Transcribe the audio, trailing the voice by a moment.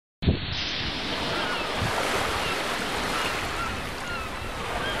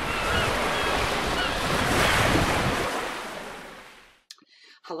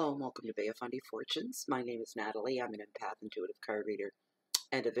Hello and welcome to Bay of Fundy Fortunes. My name is Natalie. I'm an empath, intuitive card reader,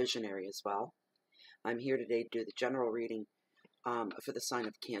 and a visionary as well. I'm here today to do the general reading for the sign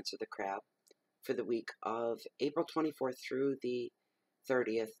of Cancer, the crab, for the week of April 24th through the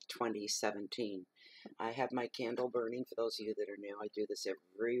 30th, 2017. I have my candle burning for those of you that are new. I do this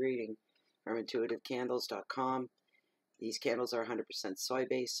every reading from intuitivecandles.com. These candles are 100%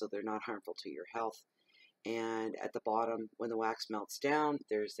 soy-based, so they're not harmful to your health. And at the bottom, when the wax melts down,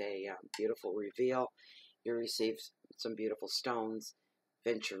 there's a beautiful reveal. You receive some beautiful stones,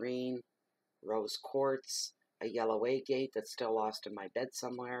 venturine, rose quartz, a yellow agate that's still lost in my bed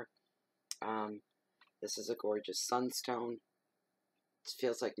somewhere. This is a gorgeous sunstone. It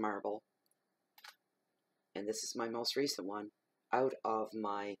feels like marble. And this is my most recent one out of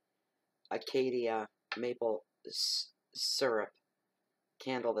my Acadia maple syrup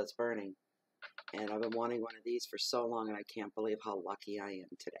candle that's burning. And I've been wanting one of these for so long, and I can't believe how lucky I am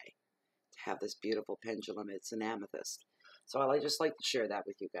today to have this beautiful pendulum. It's an amethyst. So I just like to share that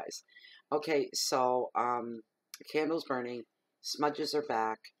with you guys. Okay, so the candle's burning. Smudges are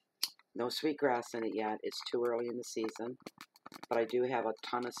back. No sweet grass in it yet. It's too early in the season. But I do have a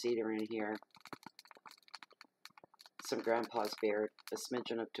ton of cedar in here. Some grandpa's beard, a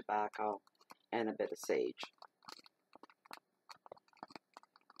smidgen of tobacco, and a bit of sage.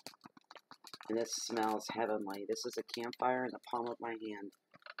 And this smells heavenly. This is a campfire in the palm of my hand.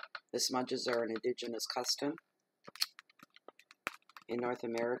 The smudges are an indigenous custom in North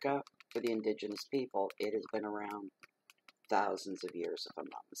America for the indigenous people. It has been around thousands of years, if I'm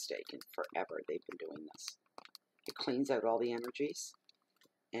not mistaken. Forever they've been doing this. It cleans out all the energies.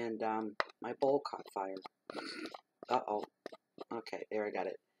 And my bowl caught fire. Uh-oh. Okay, there I got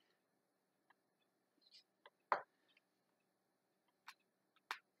it.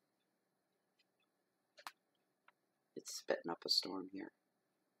 It's spitting up a storm here.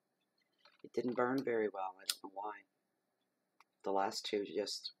 It didn't burn very well. I don't know why. The last two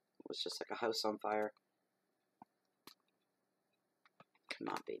was just like a house on fire. Come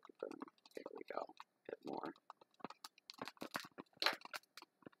on, baby, burn. There we go. A bit more.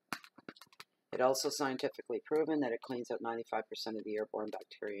 It also scientifically proven that it cleans out 95% of the airborne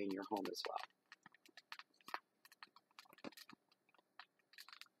bacteria in your home as well.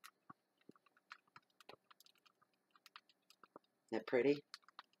 Isn't that pretty?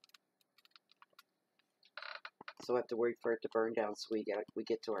 So I have to wait for it to burn down so we get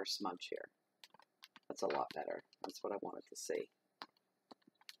to our smudge here. That's a lot better. That's what I wanted to see.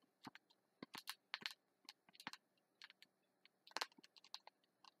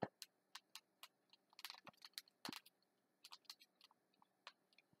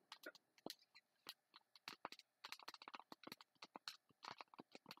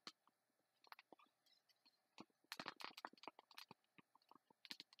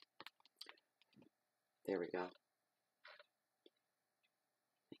 There we go.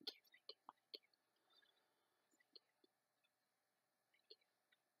 Thank you, thank you,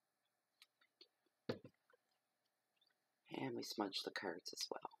 thank you. And we smudge the cards as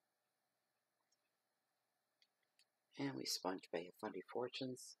well. And we smudge Bay of Fundy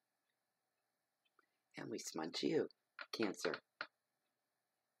Fortunes. And we smudge you, Cancer.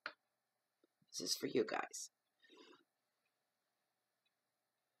 This is for you guys.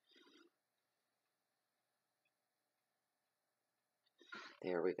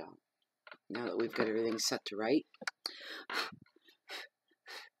 There we go. Now that we've got everything set to right.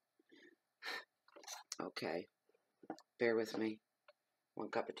 Okay. Bear with me. 1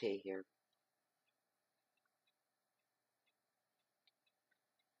 cup of tea here.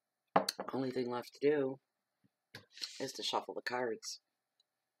 Only thing left to do is to shuffle the cards.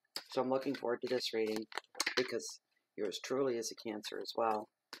 So I'm looking forward to this reading because yours truly is a Cancer as well.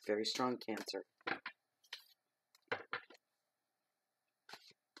 Very strong Cancer.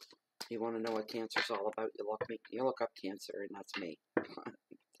 You want to know what Cancer's all about, you look up Cancer, and that's me.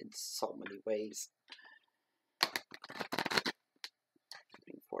 In so many ways. Bring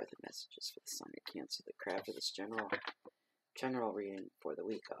forth the messages for the sign of Cancer, the crab, for this general reading for the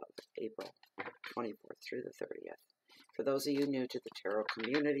week of April 24th through the 30th. For those of you new to the tarot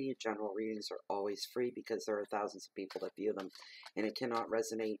community, general readings are always free because there are thousands of people that view them, and it cannot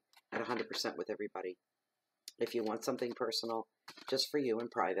resonate at 100% with everybody. If you want something personal, just for you in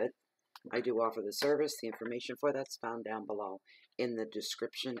private, I do offer the service. The information for that's found down below in the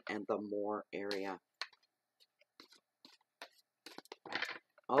description and the more area.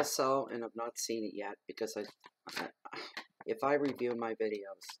 Also, and I've not seen it yet because if I review my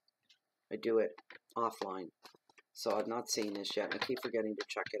videos, I do it offline. So I've not seen this yet. I keep forgetting to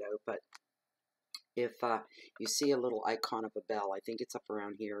check it out, but If you see a little icon of a bell, I think it's up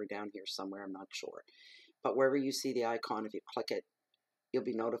around here or down here somewhere, I'm not sure. But wherever you see the icon, if you click it, you'll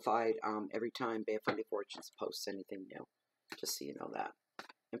be notified every time Bay of Friendly Fortunes posts anything new, just so you know that.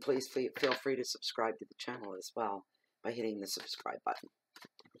 And please feel free to subscribe to the channel as well by hitting the subscribe button.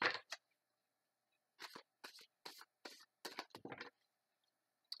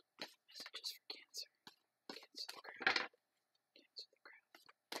 Messages for Cancer. Cancer the crab. Cancer the crab.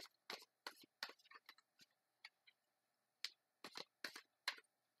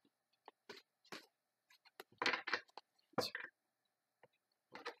 Cancer.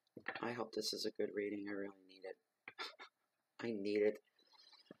 I hope this is a good reading. I really need it. I need it.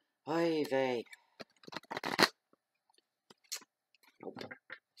 Oy vey. Nope.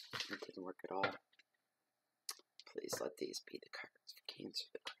 It didn't work at all. Please let these be the cards for Cancer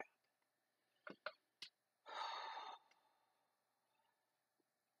the crab.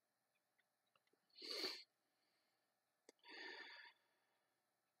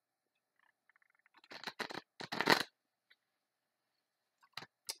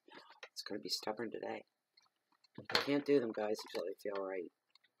 It's going to be stubborn today. I can't do them, guys, until they feel right.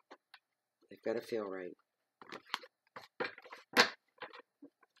 They've got to feel right.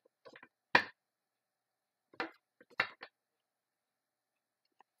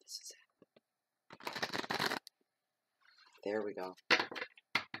 This is it. There we go.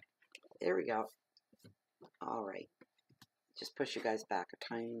 There we go. All right. Just push you guys back a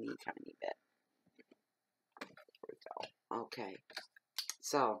tiny, tiny bit. There we go. Okay.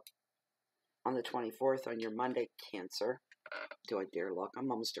 So, on the 24th, on your Monday, Cancer. Do I dare look?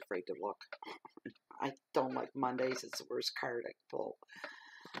 I'm almost afraid to look. I don't like Mondays. It's the worst card I can pull.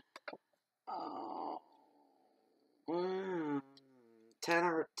 Oh.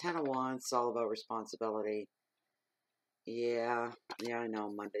 10 of Wands. It's all about responsibility. Yeah, I know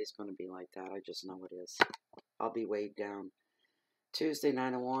Monday's going to be like that. I just know it is. I'll be weighed down. Tuesday,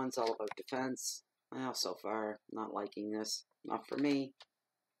 9 of Wands, all about defense. Well, so far, not liking this. Not for me.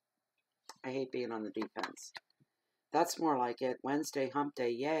 I hate being on the defense. That's more like it. Wednesday, hump day,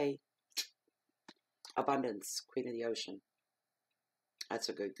 yay. Abundance, Queen of the Ocean. That's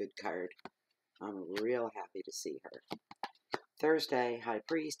a good card. I'm real happy to see her. Thursday, High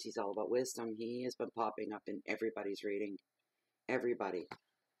Priest. He's all about wisdom. He has been popping up in everybody's reading. Everybody.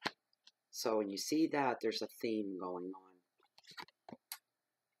 So when you see that, there's a theme going on.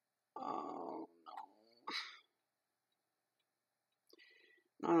 Oh,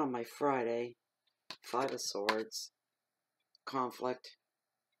 no. Not on my Friday. 5 of Swords. Conflict.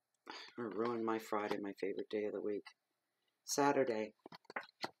 Ruined my Friday, my favorite day of the week. Saturday.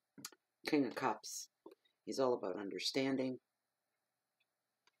 King of Cups. He's all about understanding.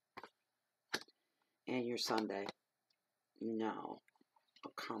 And your Sunday. No.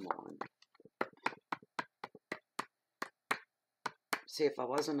 Oh, come on. See, if I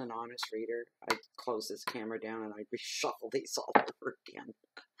wasn't an honest reader, I'd close this camera down and I'd reshuffle these all over again.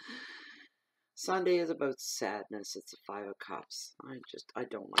 Sunday is about sadness. It's a 5 of Cups. I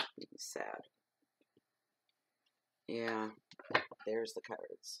don't like being sad. Yeah, there's the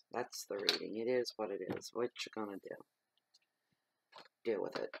cards. That's the reading. It is what it is. What you gonna do? Deal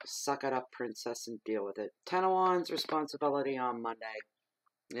with it. Suck it up, princess, and deal with it. 10 of Wands, responsibility on Monday.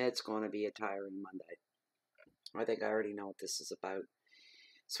 It's going to be a tiring Monday. I think I already know what this is about.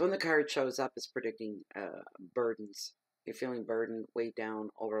 So when the card shows up, it's predicting burdens. You're feeling burdened, weighed down,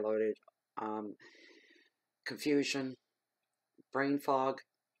 overloaded, confusion, brain fog,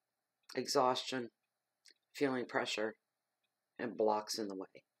 exhaustion, feeling pressure, and blocks in the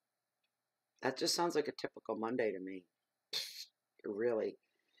way. That just sounds like a typical Monday to me. Really.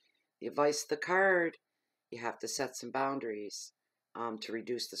 The advice of the card, you have to set some boundaries to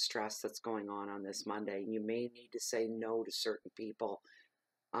reduce the stress that's going on this Monday. You may need to say no to certain people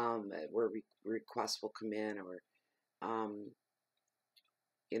where requests will come in, or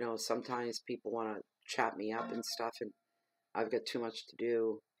you know, sometimes people want to chat me up and stuff, and I've got too much to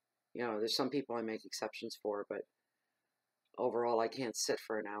do. You know, there's some people I make exceptions for, but overall, I can't sit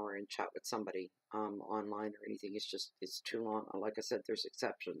for an hour and chat with somebody online or anything. It's too long. Like I said, there's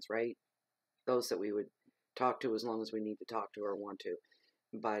exceptions, right? Those that we would talk to as long as we need to talk to or want to.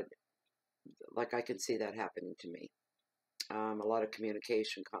 But, like, I can see that happening to me. A lot of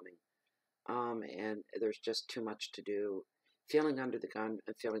communication coming. And there's just too much to do. Feeling under the gun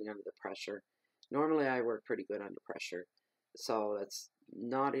and feeling under the pressure. Normally, I work pretty good under pressure. So that's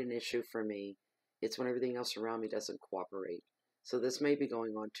not an issue for me. It's when everything else around me doesn't cooperate. So this may be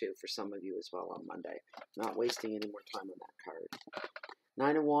going on too for some of you as well on Monday. Not wasting any more time on that card.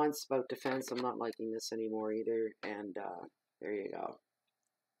 9 of Wands, about defense. I'm not liking this anymore either. And there you go.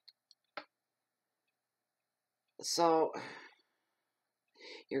 So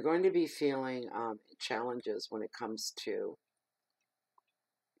you're going to be feeling challenges when it comes to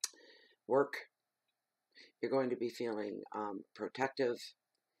work. You're going to be feeling protective.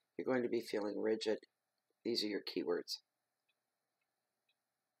 You're going to be feeling rigid. These are your keywords.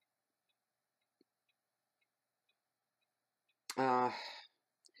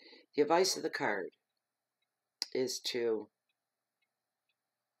 The advice of the card is to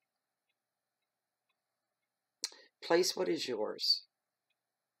place what is yours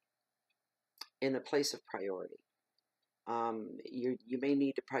in a place of priority. You may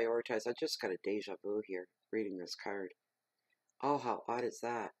need to prioritize. I just got a deja vu here reading this card. Oh, how odd is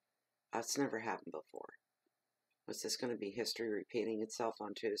that? That's never happened before. Was this going to be history repeating itself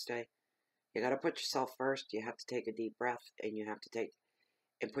on Tuesday? You got to put yourself first. You have to take a deep breath, and you have to take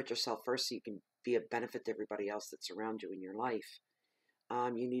and put yourself first so you can be a benefit to everybody else that's around you in your life.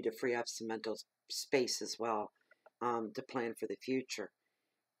 You need to free up some mental space as well to plan for the future.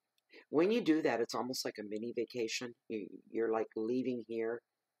 When you do that, it's almost like a mini vacation. You're like leaving here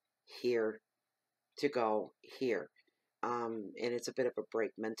to go here. And it's a bit of a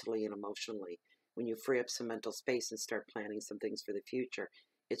break mentally and emotionally. When you free up some mental space and start planning some things for the future,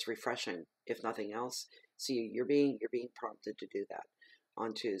 it's refreshing, if nothing else. So you're being prompted to do that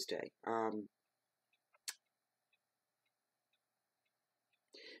on Tuesday.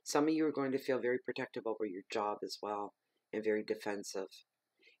 Some of you are going to feel very protective over your job as well, and very defensive.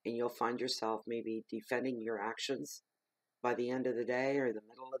 And you'll find yourself maybe defending your actions by the end of the day or the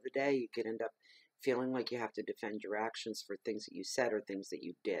middle of the day. You could end up feeling like you have to defend your actions for things that you said or things that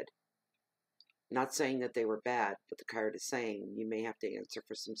you did. Not saying that they were bad, but the card is saying you may have to answer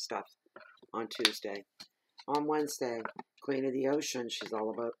for some stuff on Tuesday. On Wednesday, Queen of the Ocean, she's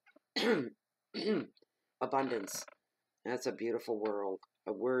all about abundance. That's a beautiful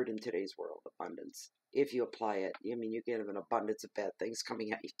word in today's world, abundance. If you apply it, I mean, you get an abundance of bad things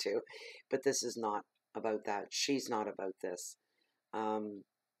coming at you too. But this is not about that. She's not about this.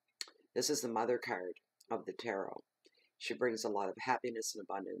 This is the mother card of the tarot. She brings a lot of happiness and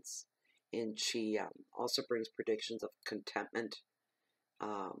abundance. And she also brings predictions of contentment,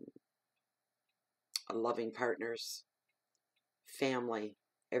 loving partners, family,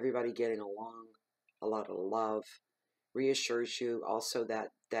 everybody getting along, a lot of love. Reassures you also that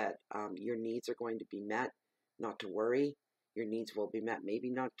your needs are going to be met, not to worry. Your needs will be met, maybe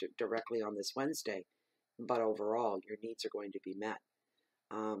not directly on this Wednesday, but overall, your needs are going to be met.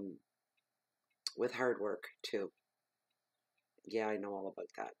 With hard work, too. Yeah, I know all about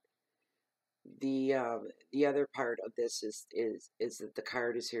that. The other part of this is that the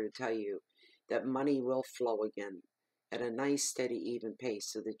card is here to tell you that money will flow again at a nice, steady, even pace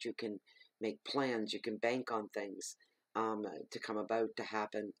so that you can make plans, you can bank on things to come about, to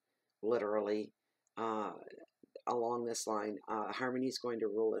happen, literally. Along this line, harmony is going to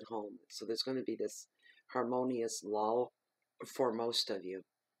rule at home. So there's going to be this harmonious lull for most of you.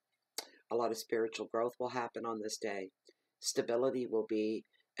 A lot of spiritual growth will happen on this day. Stability will be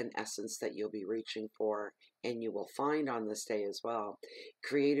an essence that you'll be reaching for, and you will find on this day as well.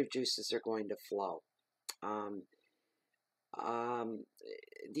 Creative juices are going to flow.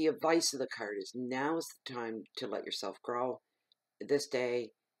 The advice of the card is now is the time to let yourself grow. This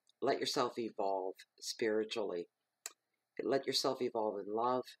day, let yourself evolve spiritually. Let yourself evolve in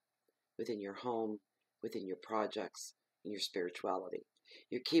love, within your home, within your projects, in your spirituality.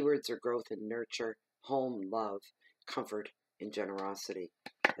 Your keywords are growth and nurture, home, love, comfort, and generosity.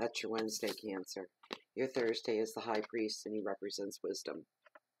 That's your Wednesday, Cancer. Your Thursday is the High Priest, and he represents wisdom.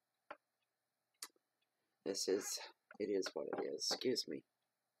 It is what it is. Excuse me.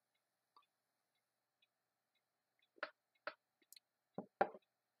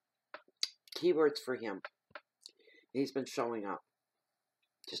 Keywords for him. He's been showing up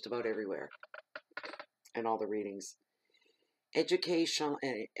just about everywhere in all the readings. Education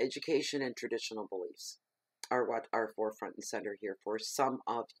and traditional beliefs are what are forefront and center here for some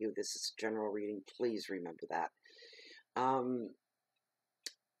of you. This is a general reading. Please remember that.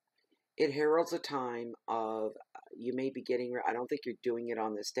 It heralds a time of, you may be getting, I don't think you're doing it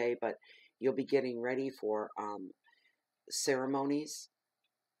on this day, but you'll be getting ready for ceremonies,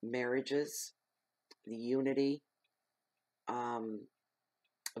 marriages, the unity,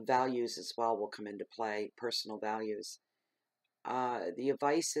 values as well will come into play, personal values. The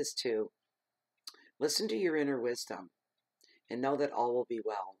advice is to listen to your inner wisdom and know that all will be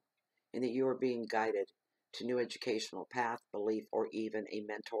well, and that you are being guided to new educational path, belief, or even a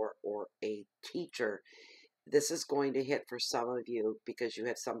mentor or a teacher. This is going to hit for some of you because you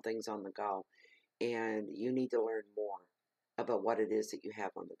have some things on the go, and you need to learn more about what it is that you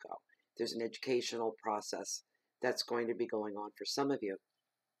have on the go. There's an educational process that's going to be going on for some of you.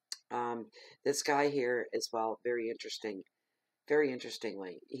 This guy here as well, very interesting. Very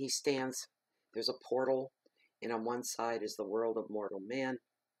interestingly, he stands, there's a portal, and on one side is the world of mortal man,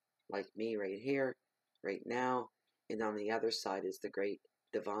 like me right here, right now, and on the other side is the great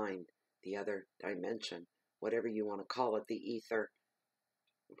divine, the other dimension, whatever you want to call it, the ether,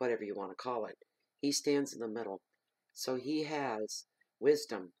 whatever you want to call it. He stands in the middle. So he has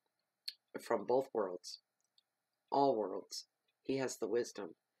wisdom from both worlds, all worlds. He has the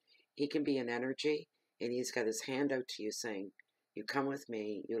wisdom. He can be an energy, and he's got his hand out to you saying, you come with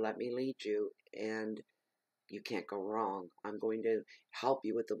me, you let me lead you, and you can't go wrong. I'm going to help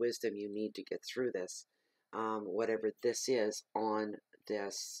you with the wisdom you need to get through this, whatever this is on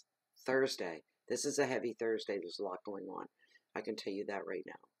this Thursday. This is a heavy Thursday. There's a lot going on. I can tell you that right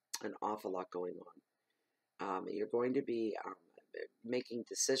now. An awful lot going on. You're going to be making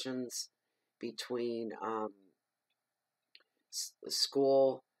decisions between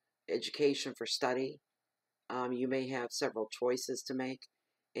school, education for study. You may have several choices to make,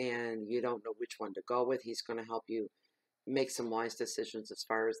 and you don't know which one to go with. He's going to help you make some wise decisions as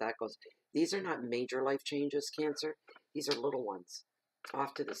far as that goes. These are not major life changes, Cancer. These are little ones,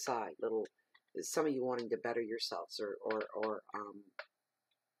 off to the side. Little, some of you wanting to better yourselves, or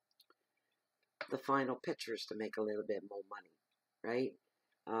the final pictures to make a little bit more money, right?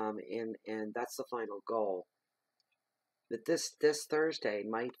 And that's the final goal. But this Thursday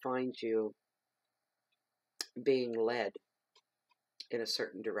might find you being led in a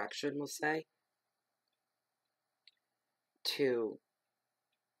certain direction, we'll say, to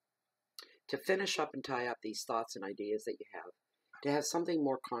finish up and tie up these thoughts and ideas that you have, to have something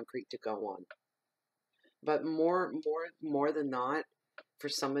more concrete to go on. But more than not, for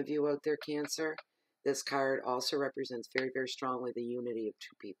some of you out there, Cancer, this card also represents very, very strongly the unity of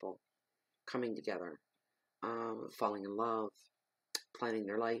two people coming together, falling in love, planning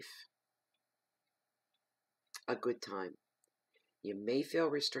their life, a good time. You may feel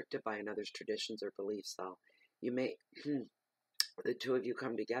restricted by another's traditions or beliefs, though. You may, the two of you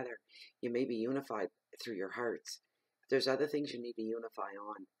come together. You may be unified through your hearts. There's other things you need to unify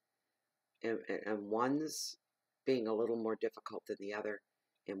on. And one's being a little more difficult than the other.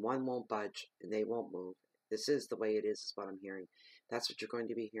 And one won't budge, and they won't move. This is the way it is what I'm hearing. That's what you're going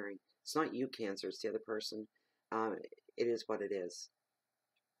to be hearing. It's not you, Cancer. It's the other person. It is what it is.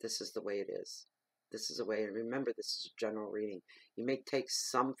 This is the way it is. This is a way, and remember, this is a general reading. You may take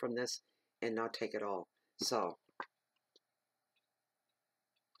some from this and not take it all. So,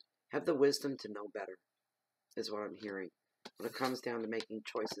 have the wisdom to know better, is what I'm hearing. When it comes down to making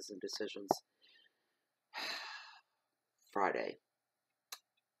choices and decisions. Friday.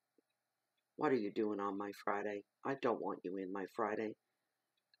 What are you doing on my Friday? I don't want you in my Friday.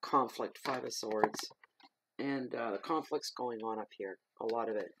 Conflict, Five of Swords. And the conflict's going on up here. A lot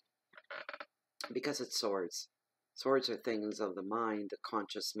of it. Because it's swords. Swords are things of the mind, the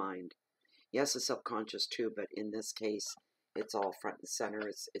conscious mind. Yes, the subconscious too, but in this case, it's all front and center.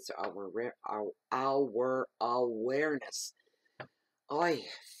 It's our awareness. Oy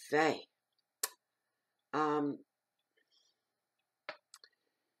vey.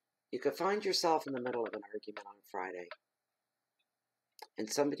 You could find yourself in the middle of an argument on Friday, and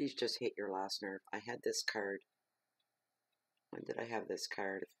somebody's just hit your last nerve. I had this card. When did I have this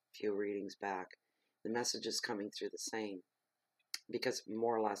card? A few readings back. The message is coming through the same, because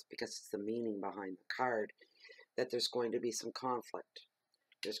more or less, because it's the meaning behind the card, that there's going to be some conflict.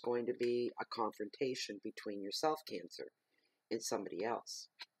 There's going to be a confrontation between yourself, Cancer, and somebody else.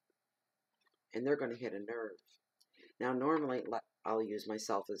 And they're going to hit a nerve. Now, normally, I'll use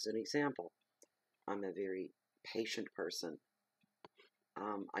myself as an example. I'm a very patient person.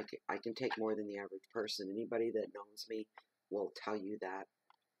 I can take more than the average person. Anybody that knows me will tell you that.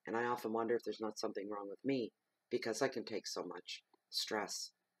 And I often wonder if there's not something wrong with me, because I can take so much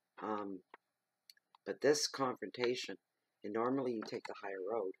stress. But this confrontation, and normally you take the higher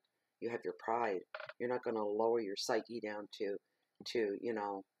road. You have your pride. You're not going to lower your psyche down to you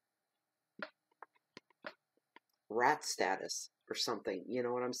know, rat status or something. You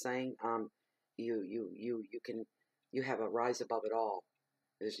know what I'm saying? You have a rise above it all.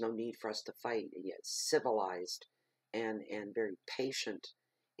 There's no need for us to fight, and yet civilized and very patient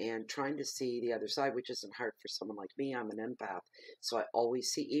and trying to see the other side, which isn't hard for someone like me. I'm an empath, so I always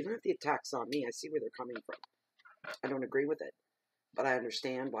see, even if the attack's on me, I see where they're coming from. I don't agree with it, but I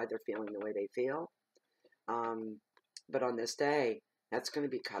understand why they're feeling the way they feel. But on this day, that's going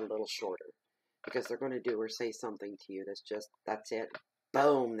to be cut a little shorter, because they're going to do or say something to you that's it.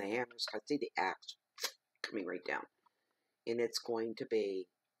 Boom, the hammer's cut. See the axe coming right down. And it's going to be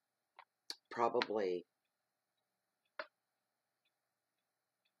probably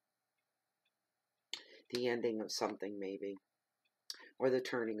the ending of something maybe, or the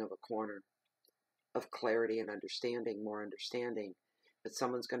turning of a corner of clarity and understanding, more understanding. But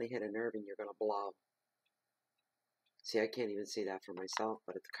someone's going to hit a nerve and you're going to blow. See, I can't even see that for myself,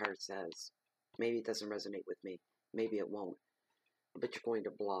 but if the card says, maybe it doesn't resonate with me, maybe it won't, but you're going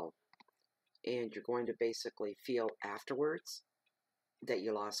to blow. And you're going to basically feel afterwards that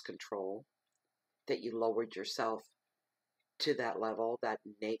you lost control, that you lowered yourself to that level, that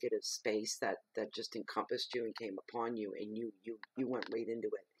negative space that just encompassed you and came upon you, and you went right into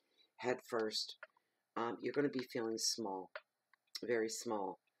it head first. You're going to be feeling small, very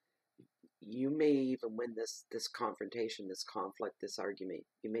small. You may even win this confrontation, this conflict, this argument.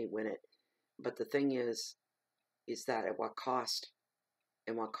 You may win it. But the thing is that at what cost?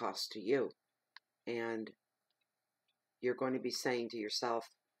 And what cost to you? And you're going to be saying to yourself,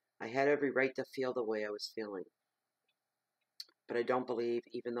 I had every right to feel the way I was feeling. But I don't believe,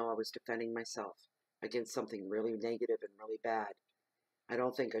 even though I was defending myself against something really negative and really bad, I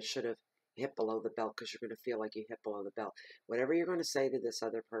don't think I should have hit below the belt, because you're going to feel like you hit below the belt. Whatever you're going to say to this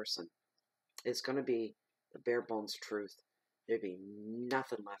other person, it's going to be the bare bones truth. There'll be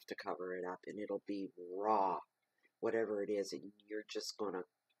nothing left to cover it up, and it'll be raw, whatever it is, and you're just going to,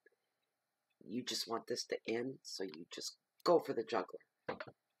 you just want this to end, so you just go for the juggler,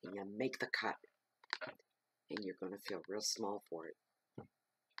 and you make the cut, and you're going to feel real small for it.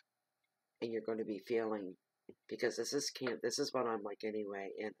 And you're going to be feeling, because this is what I'm like anyway,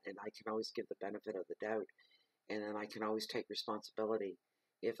 and I can always give the benefit of the doubt, and then I can always take responsibility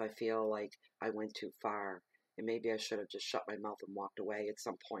if I feel like I went too far, and maybe I should have just shut my mouth and walked away at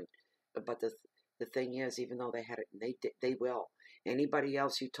some point. But the thing is, even though they had it, they will. Anybody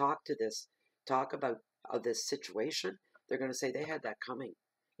else you talk about this situation, they're going to say they had that coming.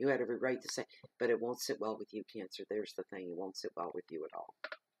 You had every right to say, but it won't sit well with you, Cancer. There's the thing. It won't sit well with you at all.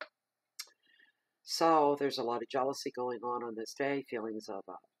 So there's a lot of jealousy going on this day, feelings of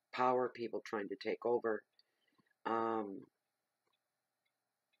power, people trying to take over.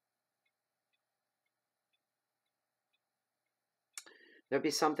 There'll be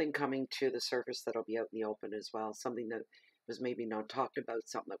something coming to the surface that'll be out in the open as well, something that was maybe not talked about,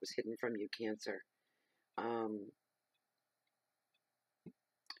 something that was hidden from you, Cancer.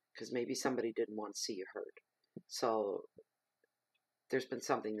 Because maybe somebody didn't want to see you hurt. So there's been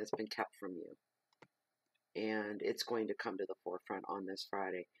something that's been kept from you. And it's going to come to the forefront on this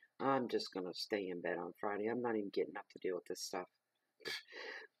Friday. I'm just going to stay in bed on Friday. I'm not even getting up to deal with this stuff.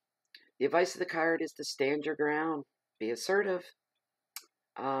 The advice of the card is to stand your ground. Be assertive.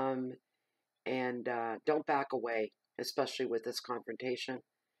 And don't back away, especially with this confrontation.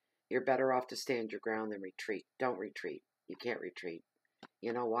 You're better off to stand your ground than retreat. Don't retreat. You can't retreat.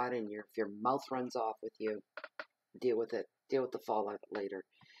 You know what? And if your mouth runs off with you, deal with it. Deal with the fallout later.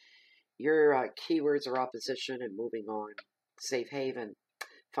 Your keywords are opposition and moving on. Safe haven.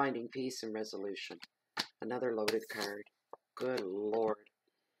 Finding peace and resolution. Another loaded card. Good Lord.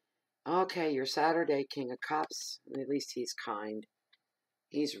 Okay, your Saturday, King of Cups. At least he's kind.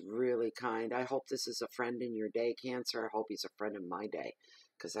 He's really kind. I hope this is a friend in your day, Cancer. I hope he's a friend in my day,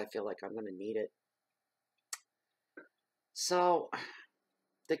 because I feel like I'm going to need it. So,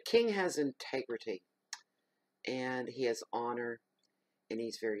 the King has integrity, and he has honor, and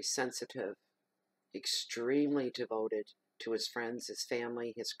he's very sensitive, extremely devoted to his friends, his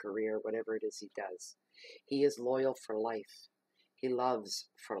family, his career, whatever it is he does. He is loyal for life. He loves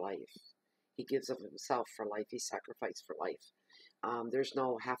for life. He gives of himself for life. He sacrificed for life. There's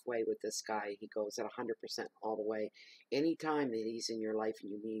no halfway with this guy. He goes at 100% all the way. Anytime that he's in your life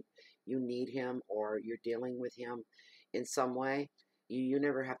and you need him, or you're dealing with him in some way, you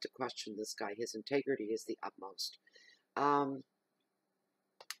never have to question this guy. His integrity is the utmost.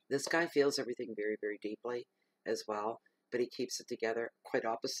 This guy feels everything very, very deeply as well, but he keeps it together. Quite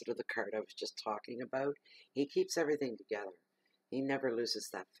opposite of the card I was just talking about. He keeps everything together. He never loses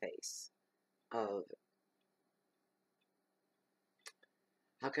that face of,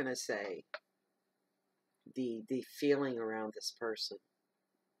 how can I say, the feeling around this person.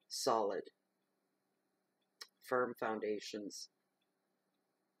 Solid, firm foundations,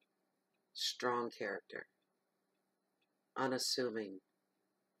 strong character, unassuming,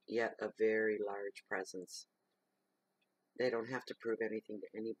 yet a very large presence. They don't have to prove anything to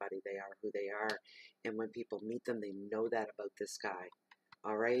anybody. They are who they are, and when people meet them, they know that about this guy.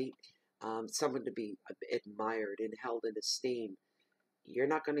 All right? Someone to be admired and held in esteem. You're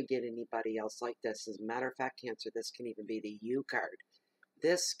not going to get anybody else like this. As a matter of fact, Cancer, this can even be the you card.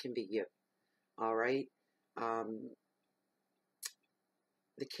 This can be you. All right?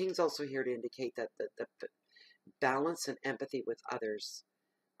 The King's also here to indicate that the balance and empathy with others.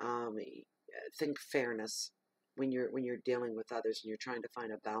 think fairness when you're dealing with others and you're trying to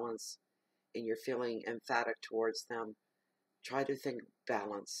find a balance and you're feeling emphatic towards them. Try to think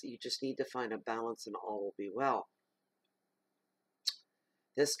balance. You just need to find a balance and all will be well.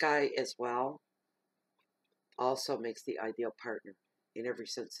 This guy as well also makes the ideal partner in every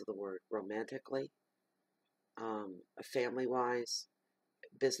sense of the word, romantically, family-wise,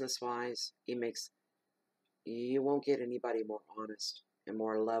 business-wise. You won't get anybody more honest and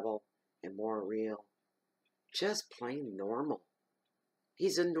more level and more real. Just plain normal.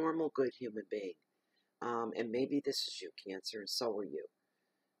 He's a normal, good human being. And maybe this is you, Cancer, and so are you.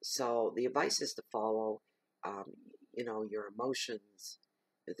 So the advice is to follow, your emotions.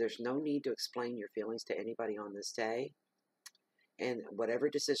 There's no need to explain your feelings to anybody on this day. And whatever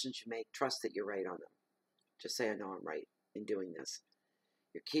decisions you make, trust that you're right on them. Just say, I know I'm right in doing this.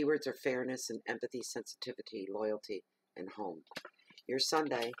 Your keywords are fairness and empathy, sensitivity, loyalty, and home. Your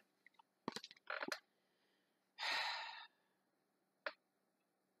Sunday.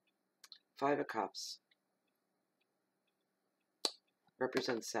 Five of Cups.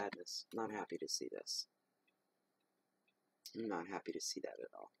 Represents sadness. Not happy to see this. I'm not happy to see that at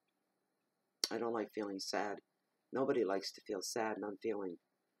all. I don't like feeling sad. Nobody likes to feel sad, and I'm feeling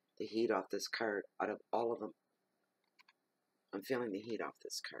the heat off this card out of all of them. I'm feeling the heat off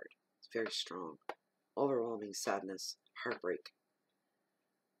this card. It's very strong. Overwhelming sadness, heartbreak.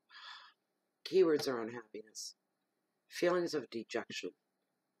 Keywords are unhappiness. Feelings of dejection.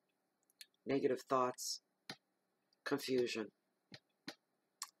 Negative thoughts. Confusion.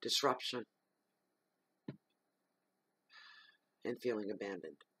 Disruption. And feeling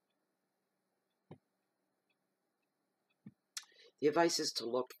abandoned. The advice is to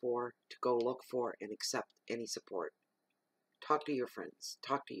go look for and accept any support. Talk to your friends.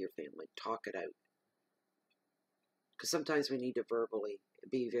 Talk to your family. Talk it out. Because sometimes we need to verbally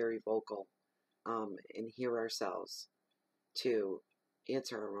be very vocal and hear ourselves to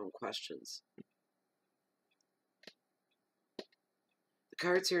answer our own questions. The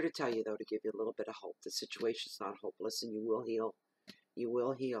card's here to tell you, though, to give you a little bit of hope. The situation's not hopeless, and you will heal. You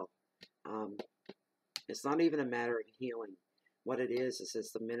will heal. It's not even a matter of healing. What it is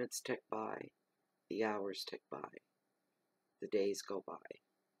as the minutes tick by, the hours tick by, the days go by,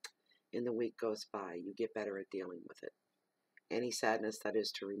 and the week goes by. You get better at dealing with it. Any sadness that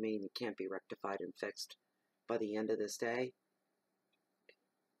is to remain, it can't be rectified and fixed by the end of this day.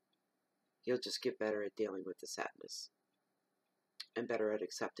 You'll just get better at dealing with the sadness and better at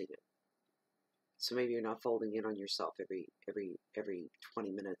accepting it. So maybe you're not folding in on yourself every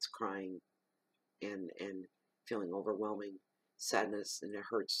 20 minutes crying and feeling overwhelming sadness, and it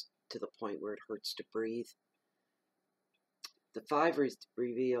hurts to the point where it hurts to breathe. The 5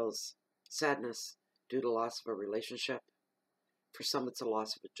 reveals sadness due to loss of a relationship. For some, it's a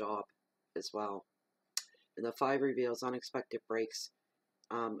loss of a job as well. And the 5 reveals unexpected breaks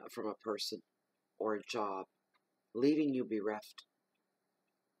from a person or a job, leaving you bereft.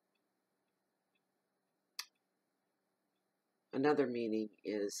 Another meaning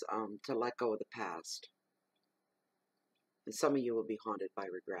is to let go of the past. And some of you will be haunted by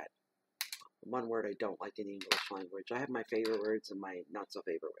regret. One word I don't like in the English language. I have my favorite words and my not so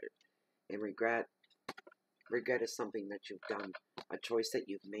favorite words. And regret is something that you've done, a choice that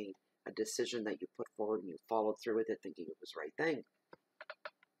you've made, a decision that you put forward and you followed through with it thinking it was the right thing.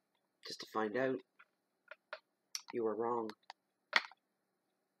 Just to find out you were wrong.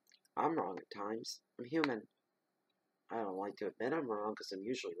 I'm wrong at times. I'm human. I don't like to admit I'm wrong because I'm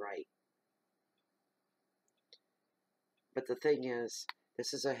usually right. But the thing is,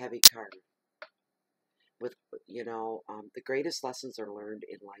 this is a heavy card. With, the greatest lessons are learned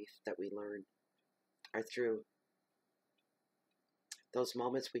in life that we learn are through those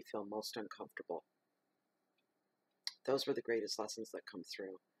moments we feel most uncomfortable. Those were the greatest lessons that come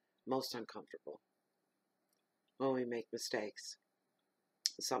through. Most uncomfortable. When we make mistakes.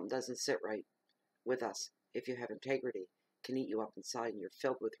 Something doesn't sit right with us. If you have integrity, it can eat you up inside and you're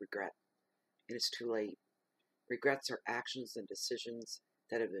filled with regret. And it's too late. Regrets are actions and decisions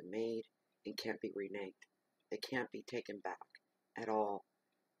that have been made and can't be reneged. They can't be taken back at all.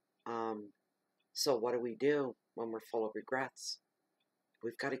 So what do we do when we're full of regrets?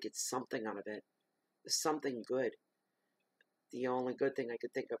 We've got to get something out of it. Something good. The only good thing I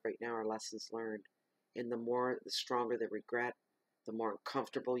could think of right now are lessons learned. And the stronger the regret, the more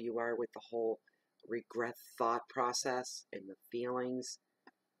uncomfortable you are with the whole regret thought process and the feelings,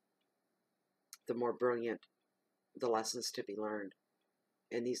 the more brilliant the lessons to be learned.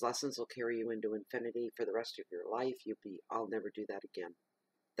 And these lessons will carry you into infinity for the rest of your life. I'll never do that again.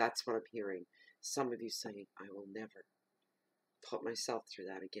 That's what I'm hearing. Some of you saying, I will never put myself through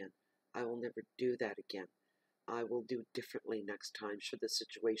that again. I will never do that again. I will do differently next time should the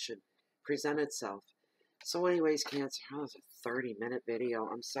situation present itself. So anyways, Cancer, that was a 30-minute video.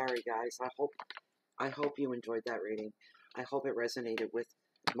 I'm sorry, guys. I hope you enjoyed that reading. I hope it resonated with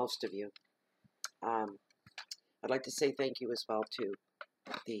most of you. I'd like to say thank you as well to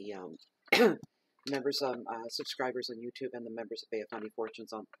the members, subscribers on YouTube, and the members of Bay of Fundy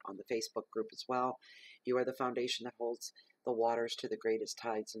Fortunes on the Facebook group as well. You are the foundation that holds the waters to the greatest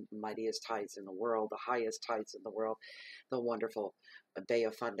tides and mightiest tides in the world, the highest tides in the world, the wonderful Bay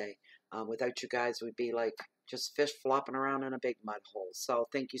of Fundy. Without you guys, we'd be like just fish flopping around in a big mud hole. So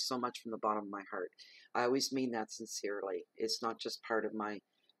thank you so much from the bottom of my heart. I always mean that sincerely. It's not just part of my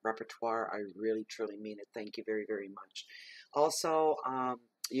repertoire. I really, truly mean it. Thank you very, very much. Also,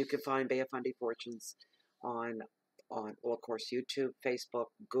 you can find Bay of Fundy Fortunes on, well, of course, YouTube, Facebook,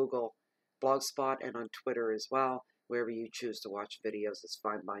 Google, Blogspot, and on Twitter as well. Wherever you choose to watch videos is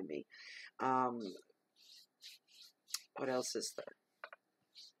fine by me. What else is there?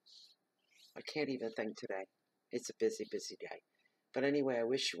 I can't even think today. It's a busy, busy day. But anyway, I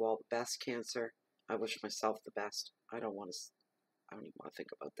wish you all the best, Cancer. I wish myself the best. I don't even want to think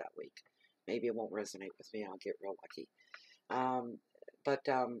about that week. Maybe it won't resonate with me. I'll get real lucky. But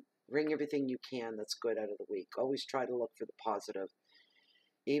bring everything you can that's good out of the week. Always try to look for the positive.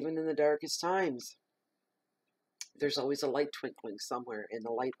 Even in the darkest times, there's always a light twinkling somewhere, and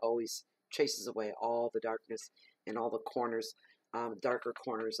the light always chases away all the darkness and all the corners, darker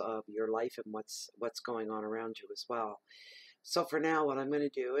corners of your life and what's going on around you as well. So for now, what I'm going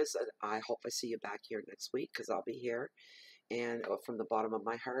to do is I hope I see you back here next week, because I'll be here. And from the bottom of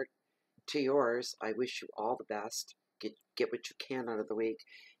my heart to yours, I wish you all the best. Get what you can out of the week.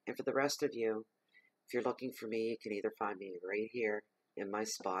 And for the rest of you, if you're looking for me, you can either find me right here in my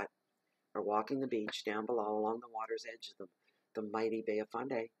spot, or walking the beach down below along the water's edge of the mighty Bay of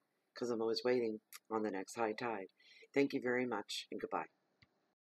Fundy, because I'm always waiting on the next high tide. Thank you very much, and goodbye.